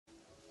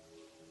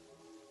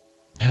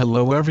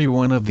Hello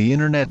everyone of the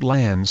internet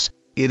lands,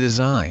 it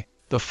is I,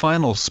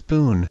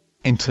 TheFinalSpooon,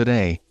 and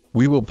today,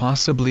 we will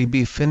possibly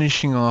be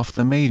finishing off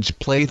the Mage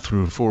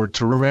playthrough for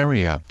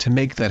Terraria. To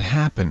make that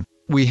happen,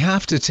 we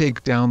have to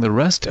take down the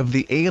rest of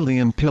the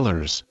alien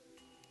pillars.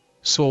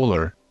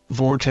 Solar,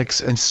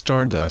 Vortex and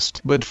Stardust.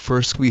 But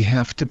first we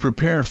have to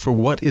prepare for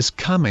what is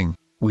coming.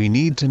 We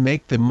need to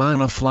make the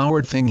mana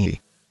flower thingy.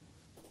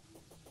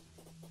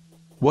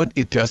 What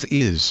it does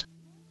is,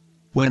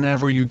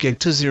 whenever you get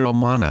to 0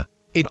 mana,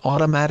 it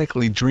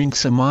automatically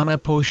drinks a mana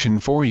potion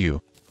for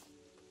you.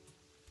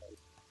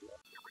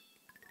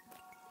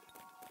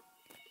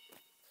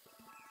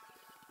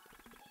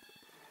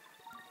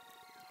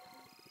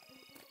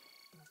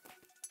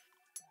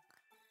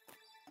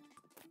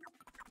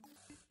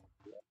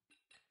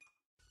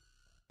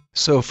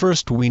 So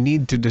first we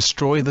need to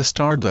destroy the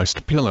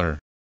Stardust pillar.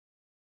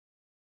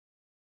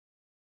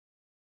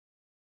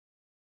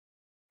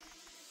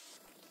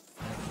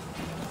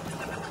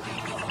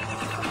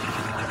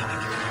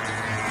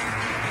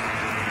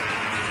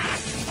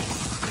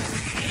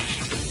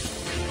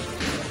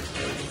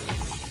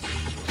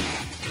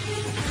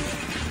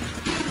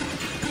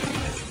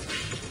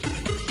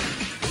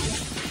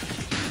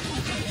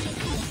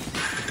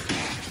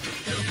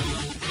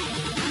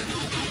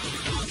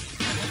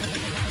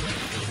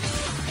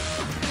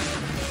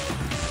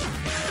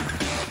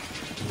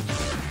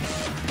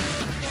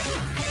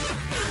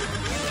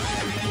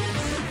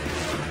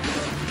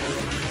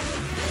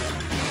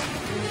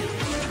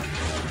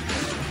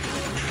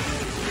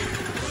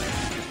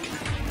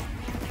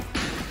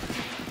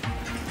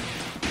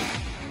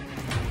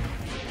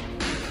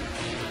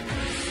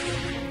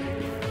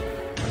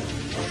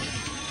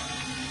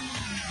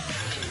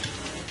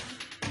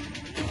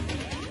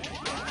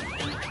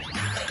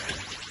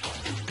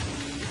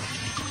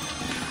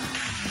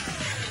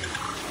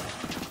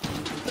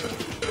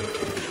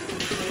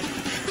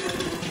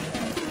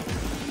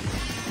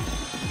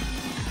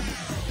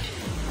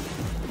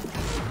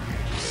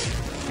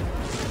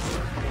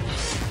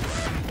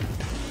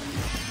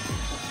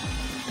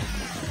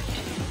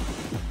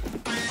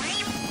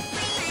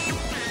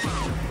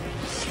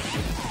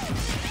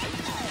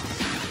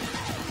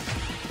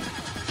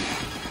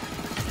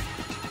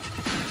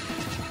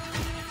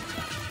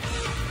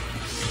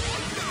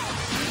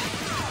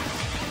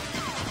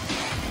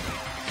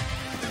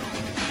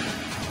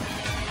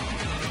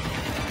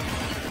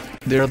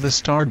 There, the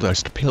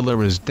Stardust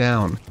pillar is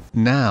down.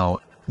 Now,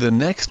 the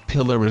next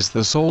pillar is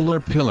the Solar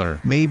pillar.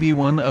 Maybe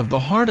one of the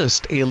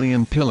hardest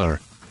alien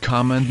pillar.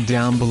 Comment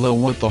down below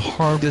what the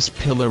hardest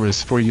pillar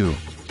is for you.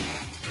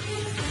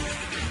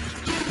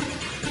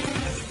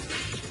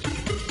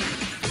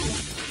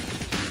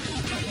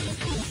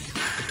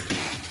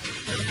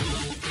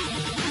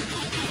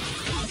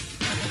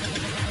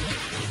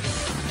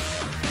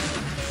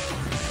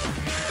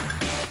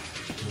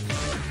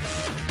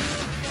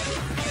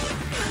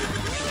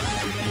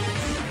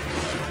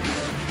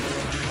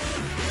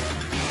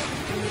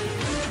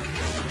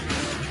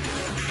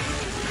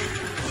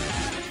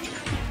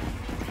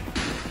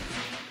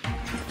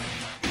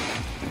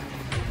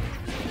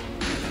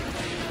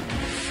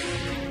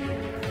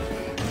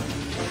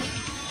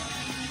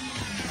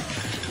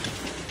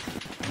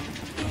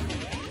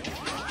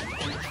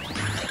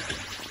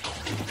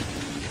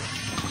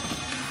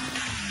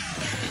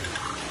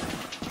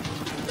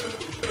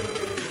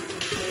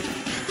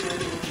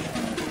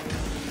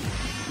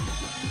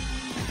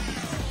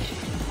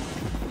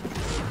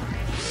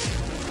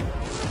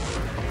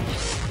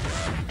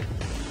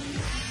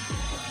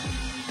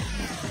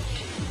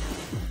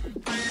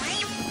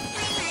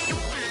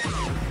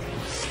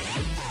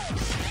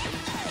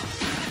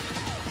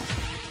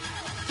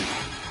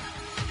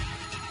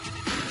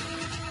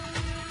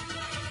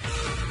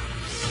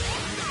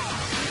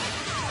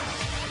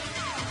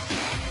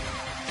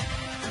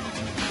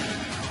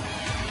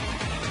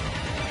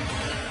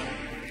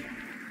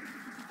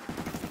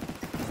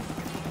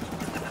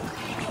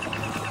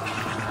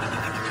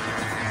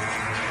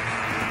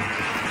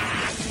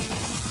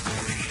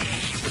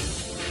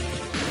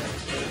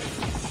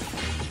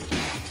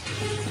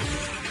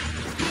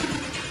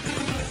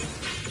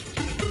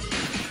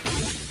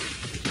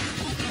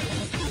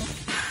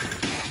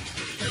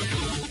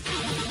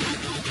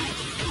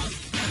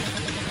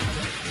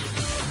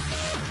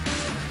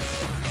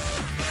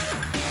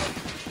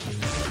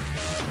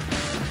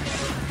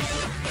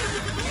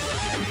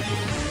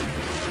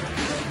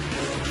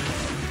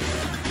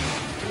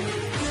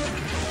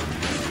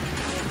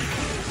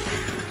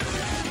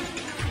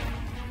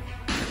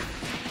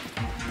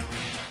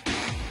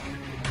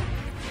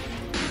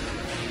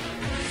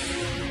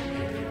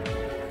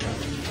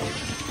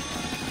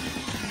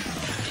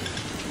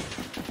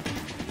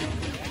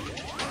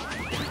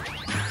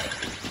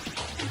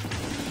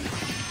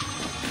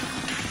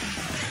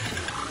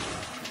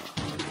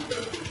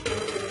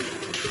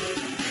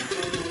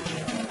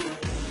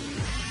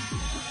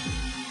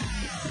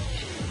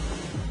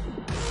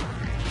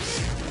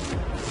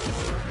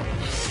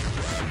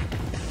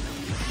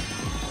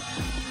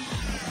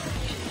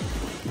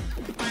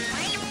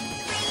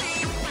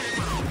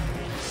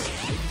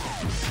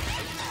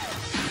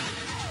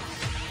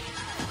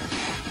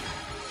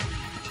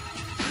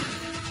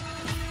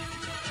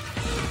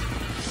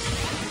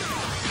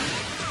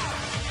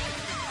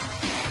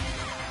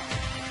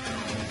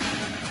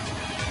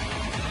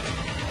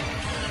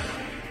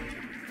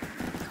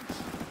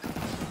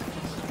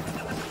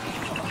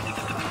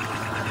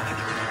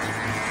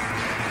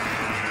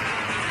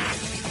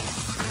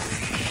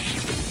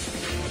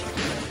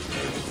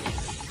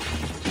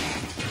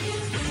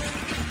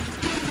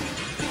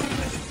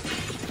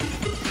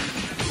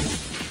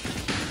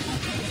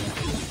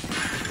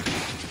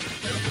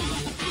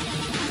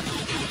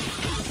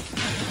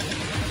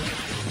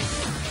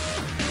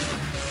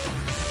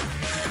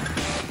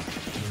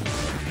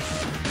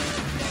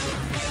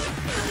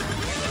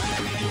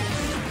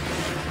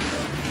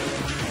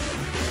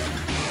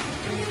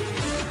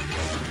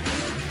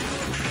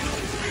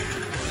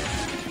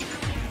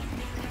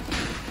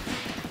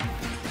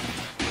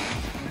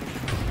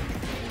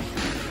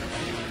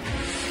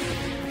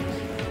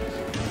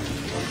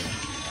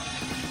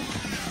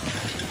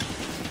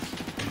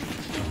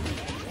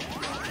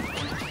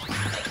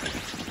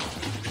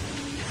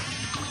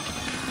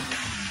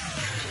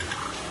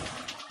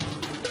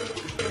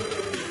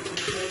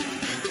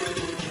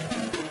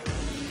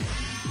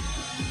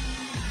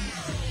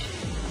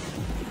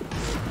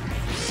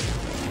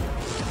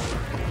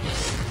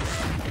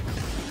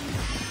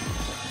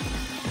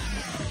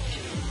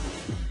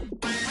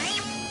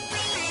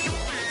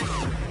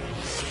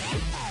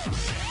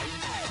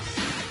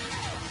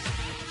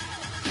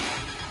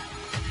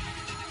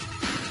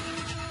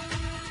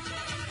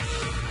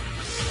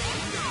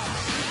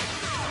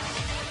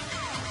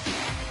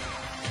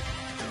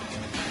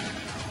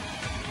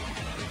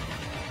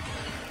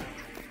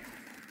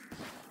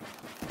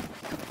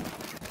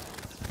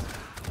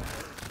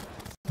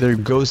 there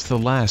goes the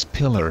last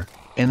pillar,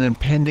 and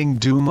impending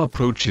doom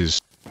approaches.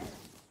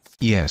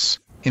 Yes,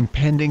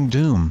 impending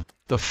doom,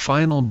 the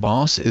final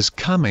boss is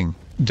coming,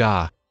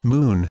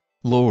 Moon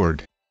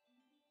Lord.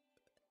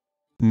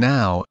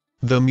 Now,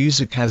 the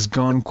music has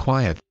gone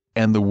quiet,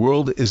 and the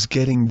world is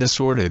getting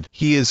disordered.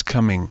 He is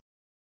coming.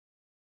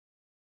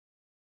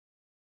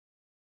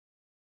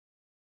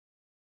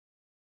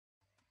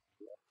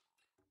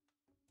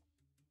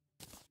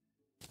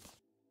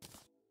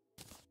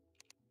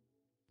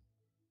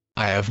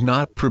 I have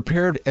not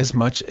prepared as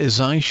much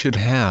as I should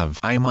have.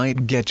 I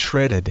might get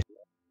shredded.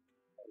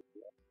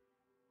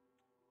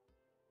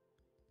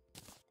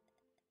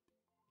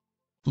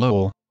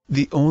 Lol,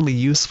 the only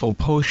useful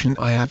potion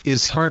I have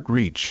is Heart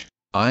Reach.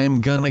 I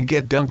am gonna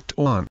get dunked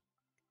on.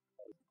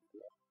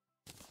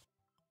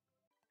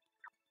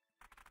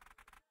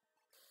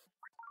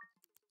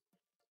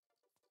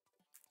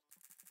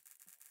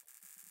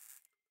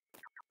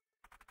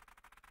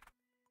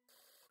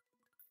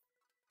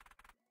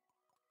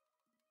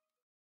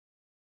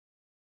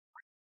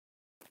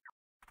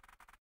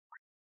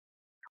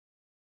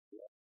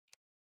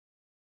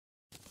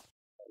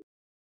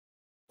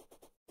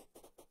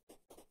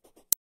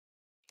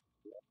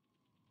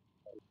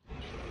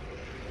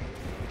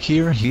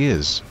 Here he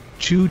is,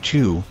 Choo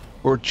Choo,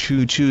 or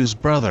Choo Choo's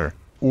brother,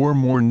 or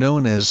more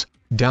known as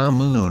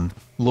Moon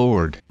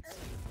Lord.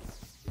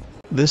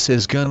 This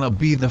is gonna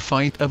be the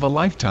fight of a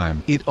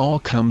lifetime. It all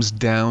comes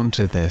down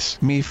to this: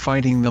 me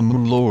fighting the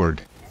Moon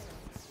Lord.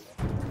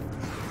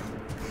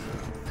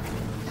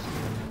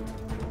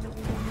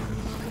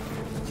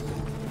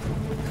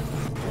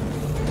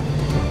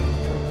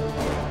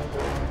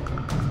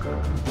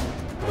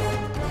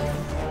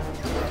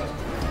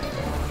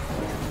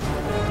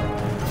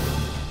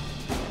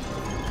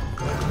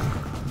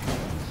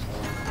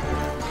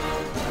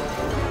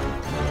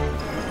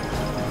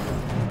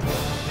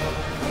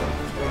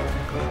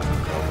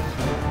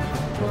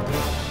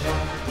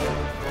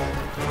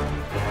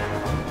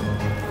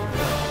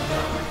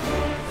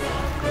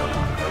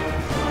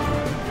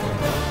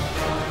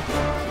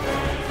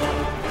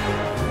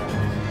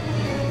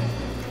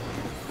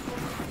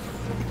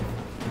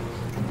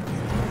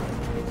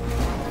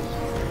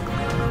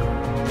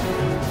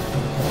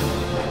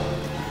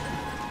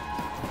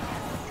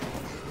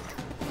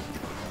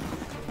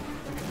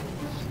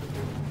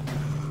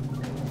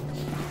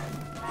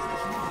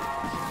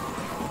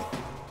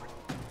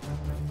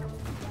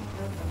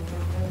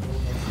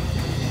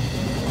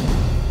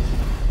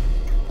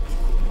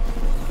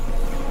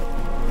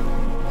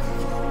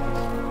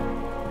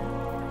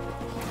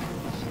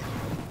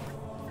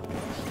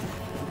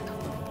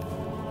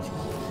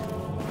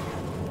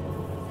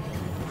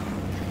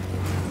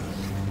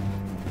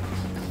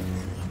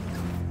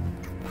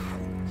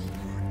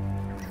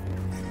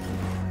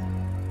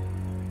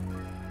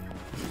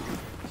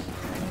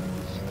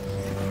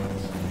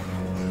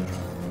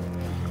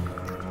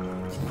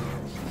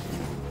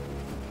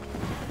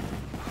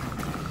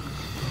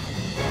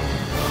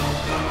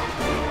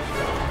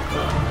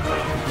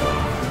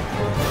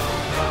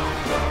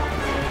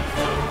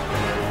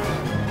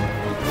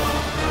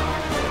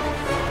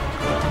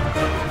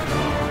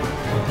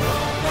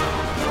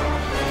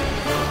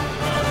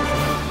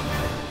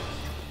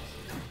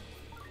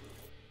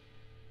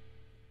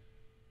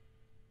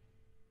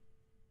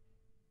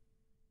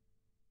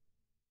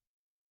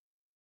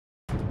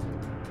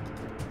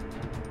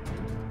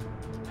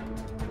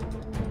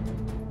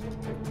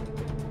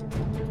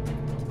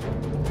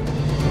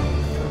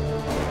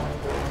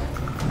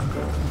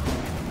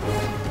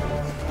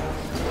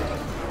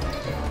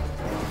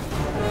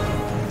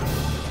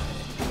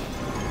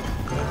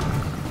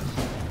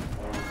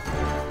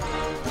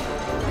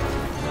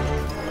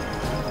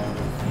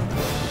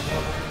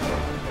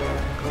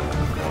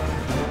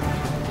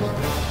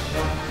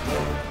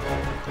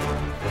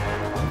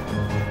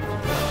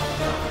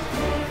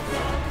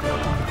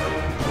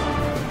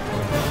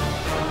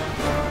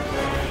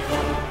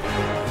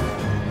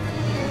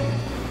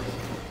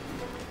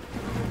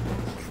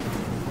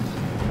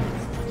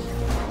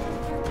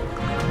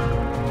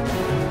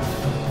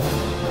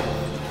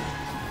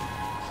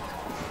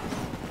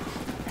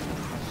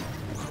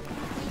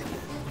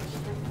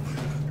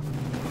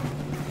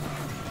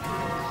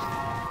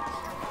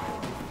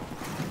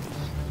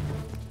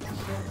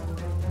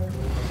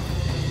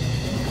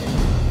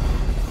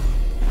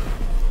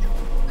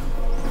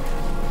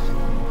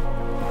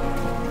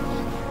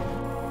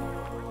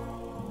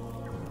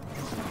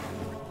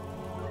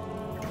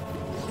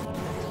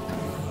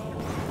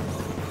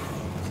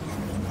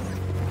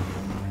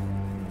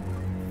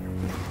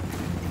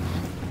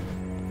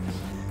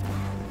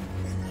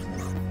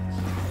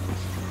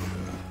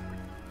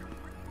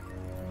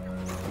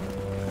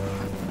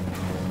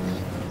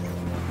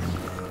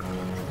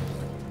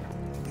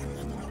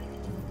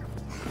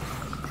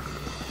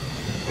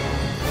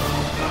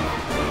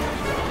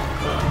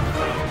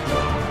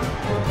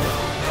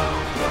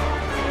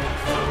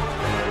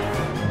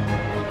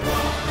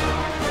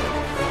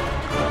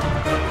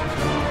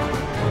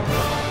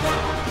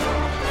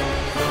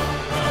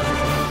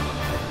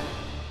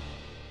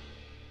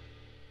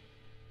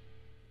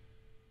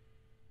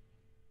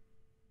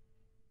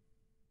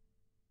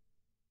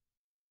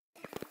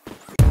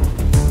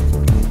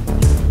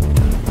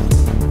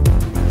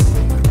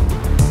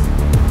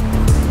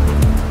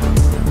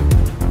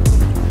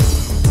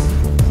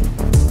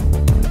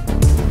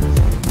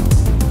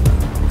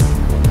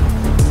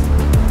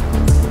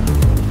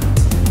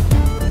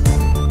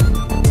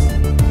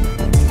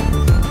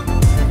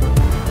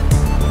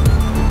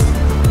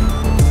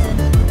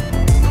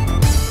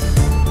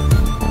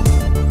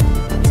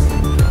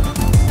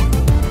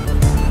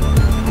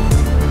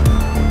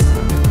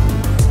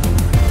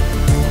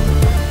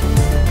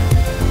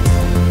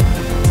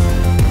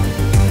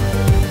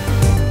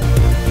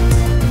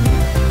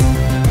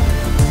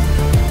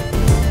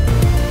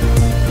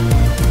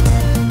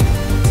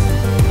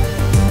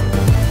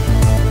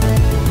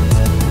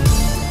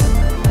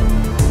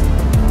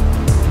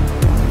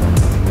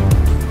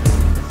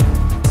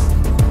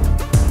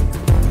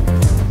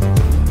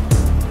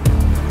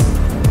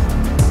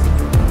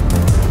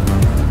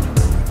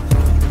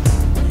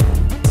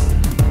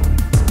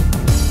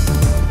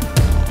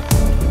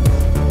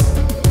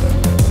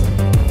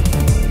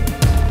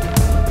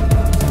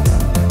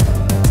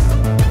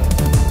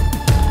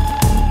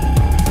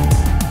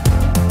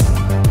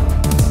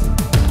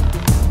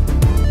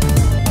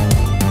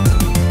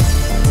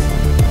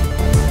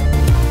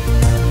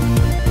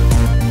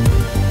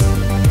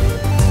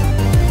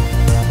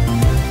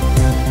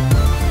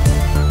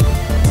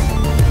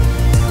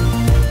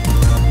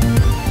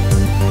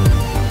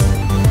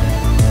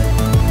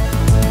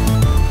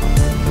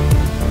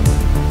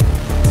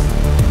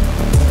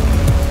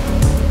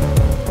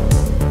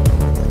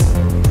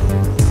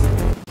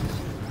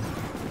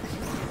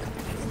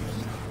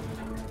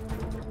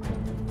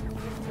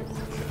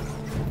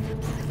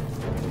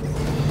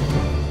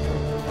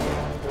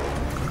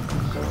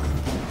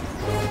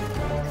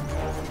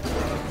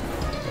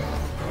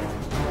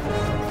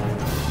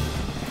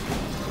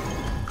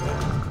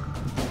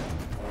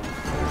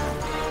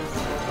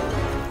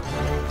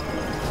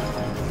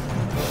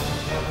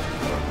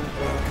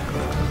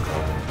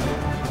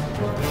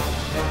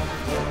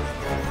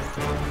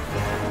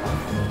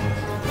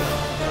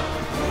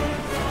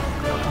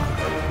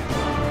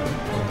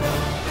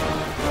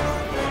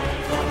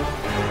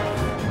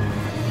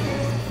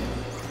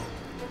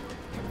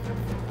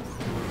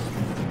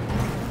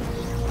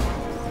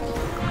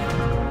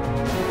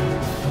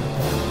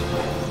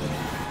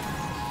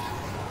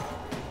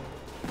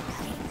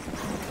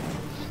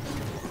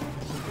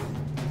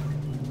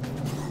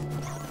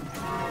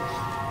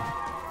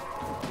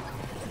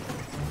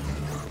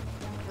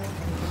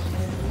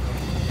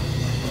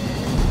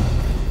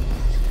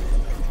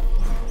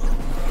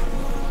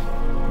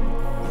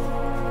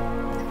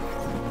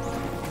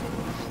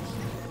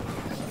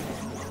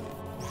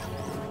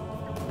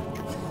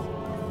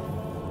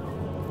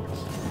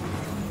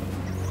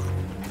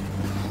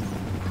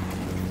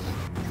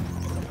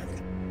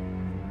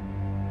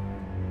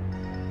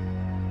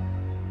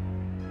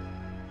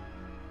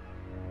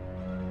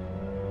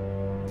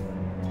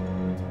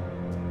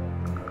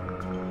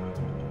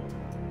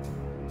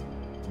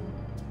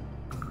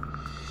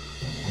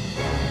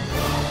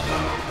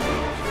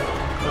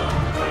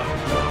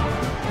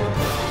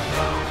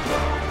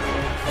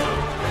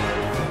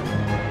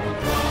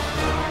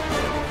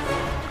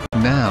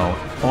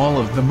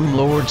 the Moon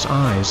Lord's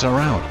eyes are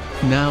out.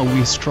 Now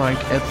we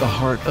strike at the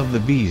heart of the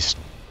beast.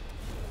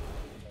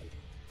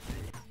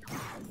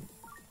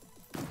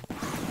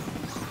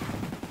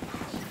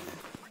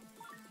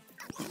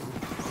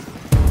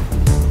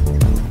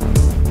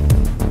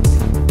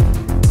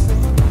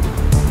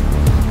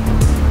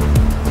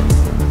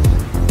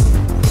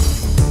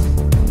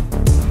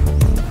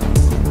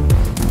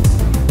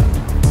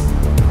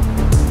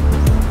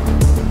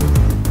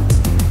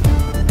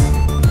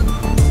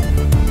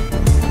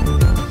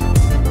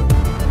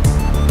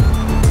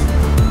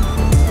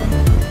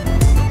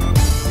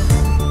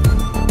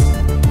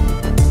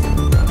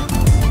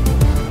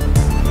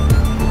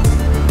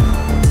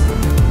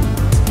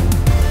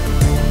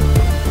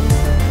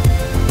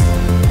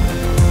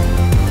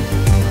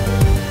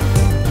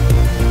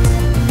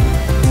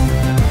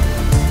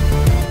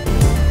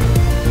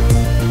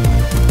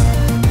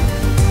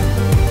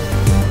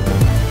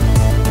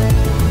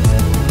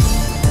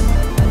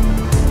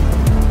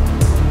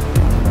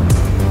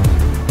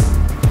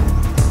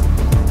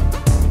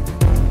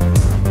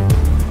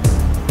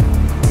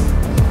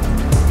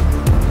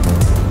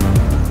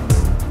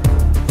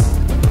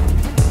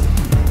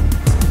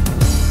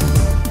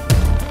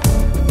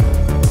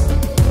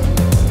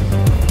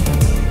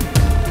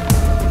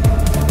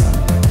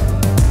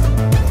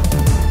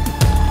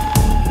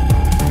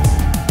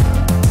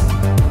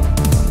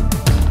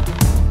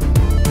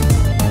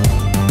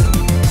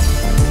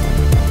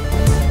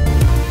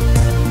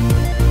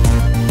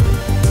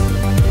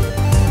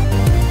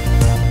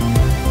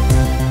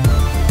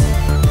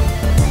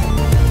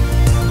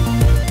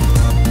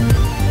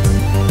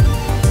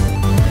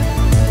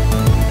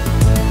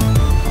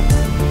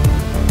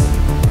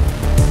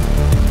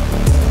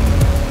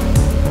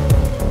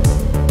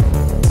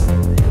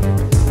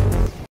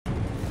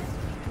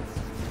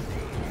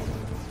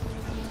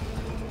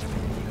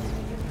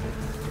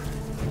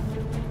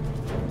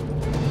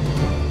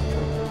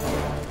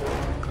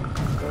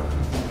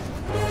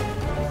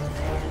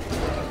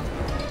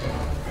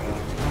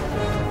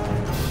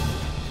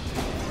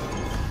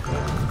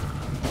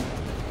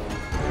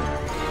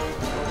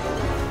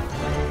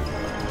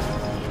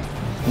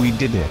 We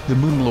did it. The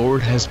Moon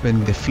Lord has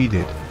been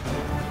defeated.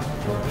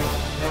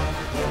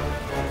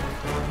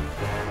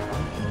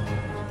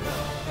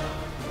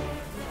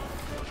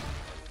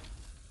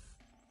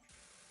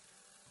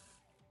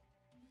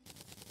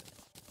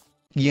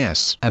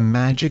 Yes, a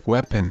magic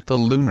weapon, the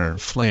lunar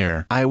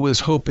flare. I was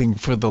hoping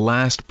for the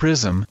last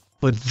prism,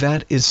 but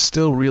that is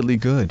still really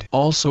good.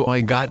 Also I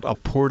got a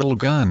portal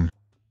gun.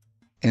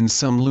 And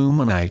some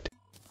luminite.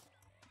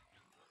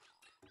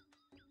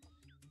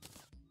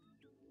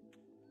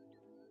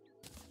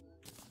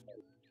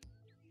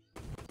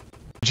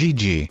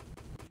 GG.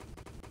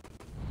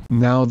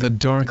 Now the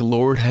Dark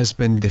Lord has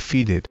been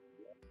defeated.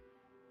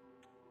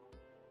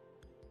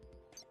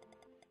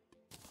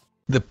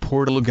 The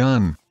portal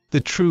gun,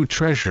 the true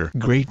treasure.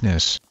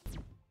 Greatness.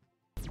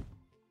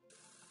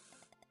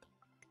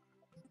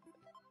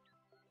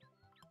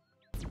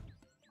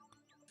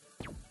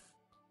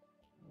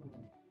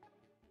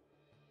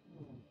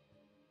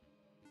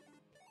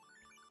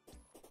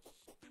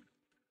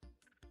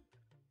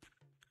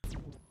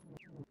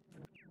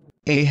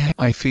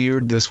 I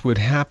feared this would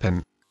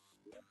happen.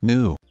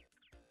 No.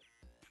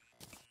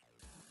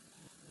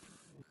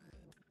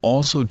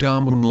 Also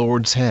Moon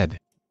Lord's head.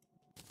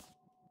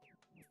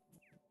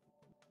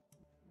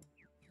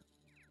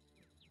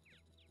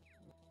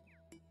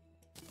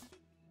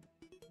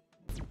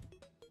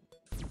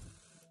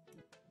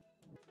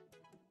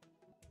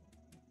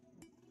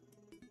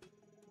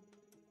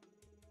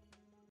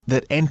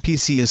 That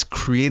NPC is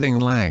creating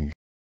lag.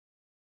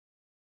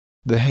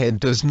 The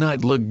head does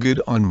not look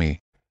good on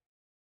me.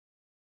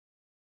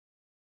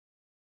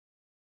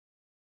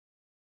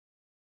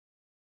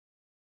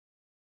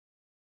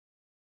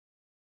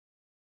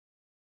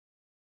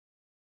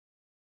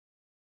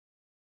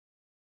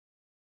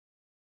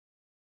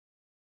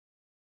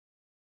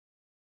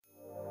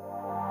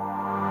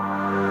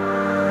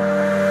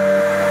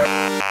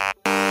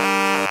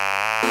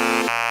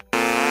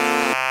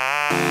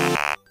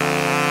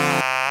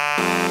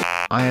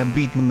 I have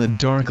beaten the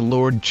Dark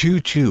Lord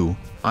Choo-Choo,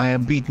 I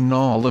have beaten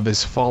all of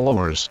his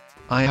followers,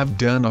 I have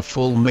done a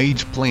full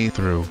mage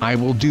playthrough. I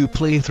will do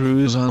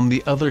playthroughs on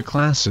the other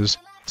classes,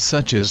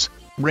 such as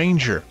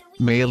Ranger,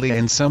 Melee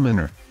and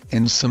Summoner,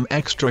 and some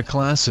extra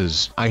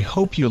classes. I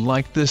hope you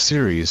liked this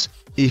series.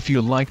 If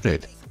you liked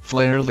it,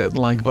 flare that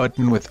like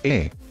button with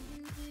a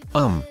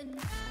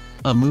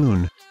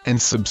moon,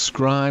 and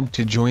subscribe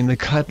to join the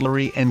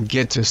cutlery and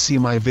get to see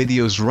my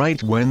videos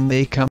right when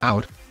they come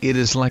out. It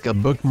is like a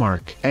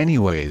bookmark.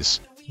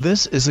 Anyways,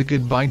 this is a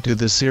goodbye to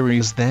the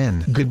series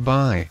then.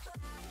 Goodbye.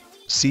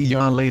 See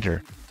ya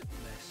later.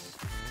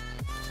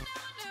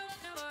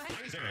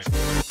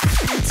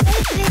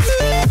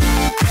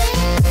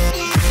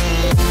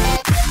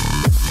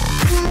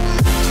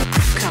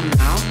 Come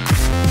now.